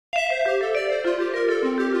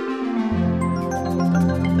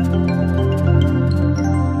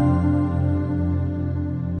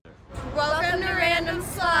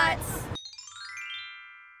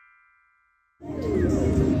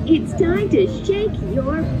It's time to shake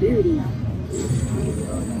your booty.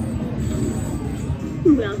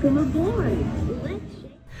 Welcome aboard. Let's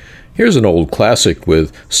shake. Here's an old classic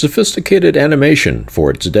with sophisticated animation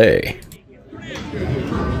for its day.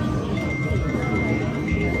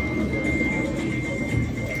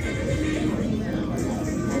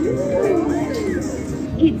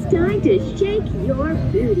 It's time to shake your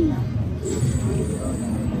booty.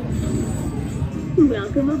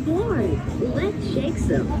 Welcome aboard. Let's shake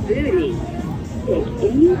some booty. Pick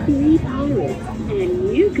any 3 pirates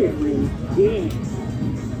and you can win big.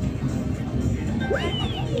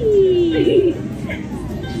 Whee!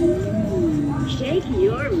 Shake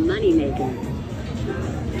your moneymaker.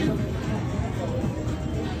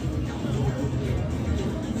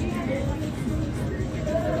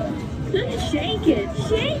 Shake it,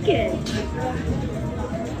 shake it.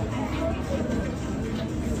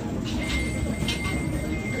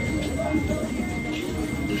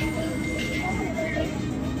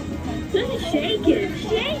 Shake it,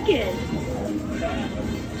 shake it.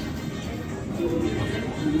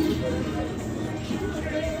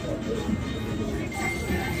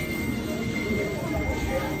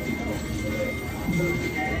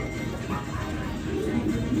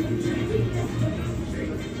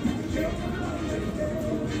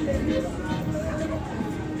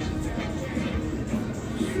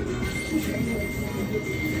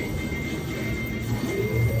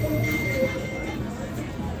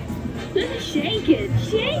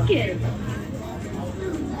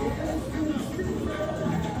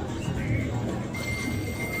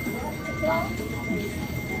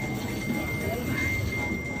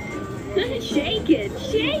 Shake it, shake it. Shake it,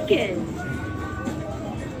 shake it.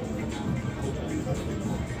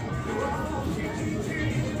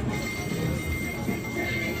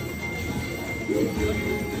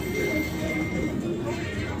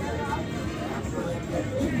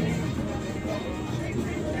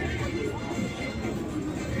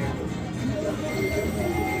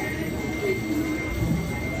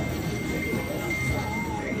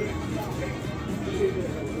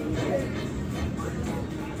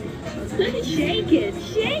 Shake it,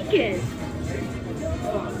 shake it.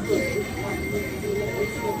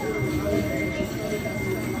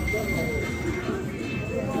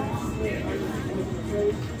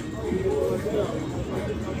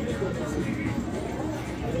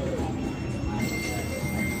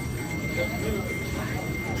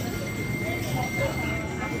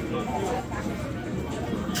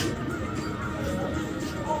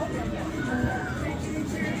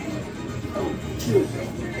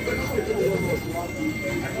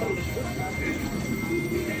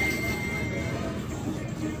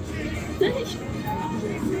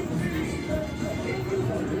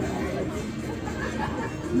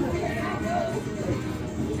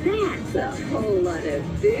 That's a whole lot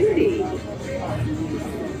of booty.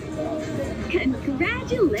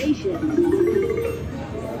 Congratulations.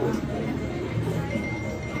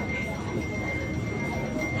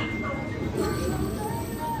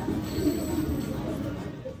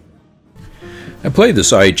 I played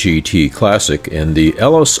this IGT classic in the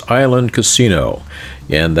Ellis Island Casino,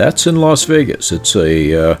 and that's in Las Vegas. It's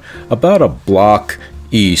about a block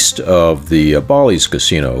east of the Bally's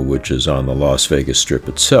Casino, which is on the Las Vegas Strip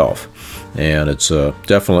itself. And it's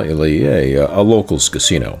definitely a locals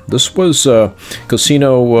casino. This was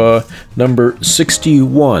casino number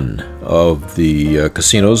 61 of the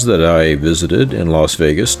casinos that I visited in Las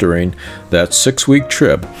Vegas during that 6-week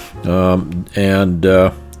trip.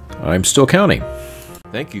 I'm still counting.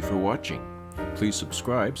 Thank you for watching. Please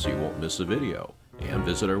subscribe so you won't miss a video, and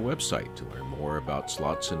visit our website to learn more about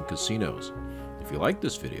slots and casinos. If you like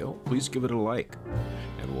this video, please give it a like,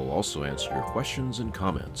 and we'll also answer your questions and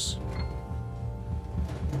comments.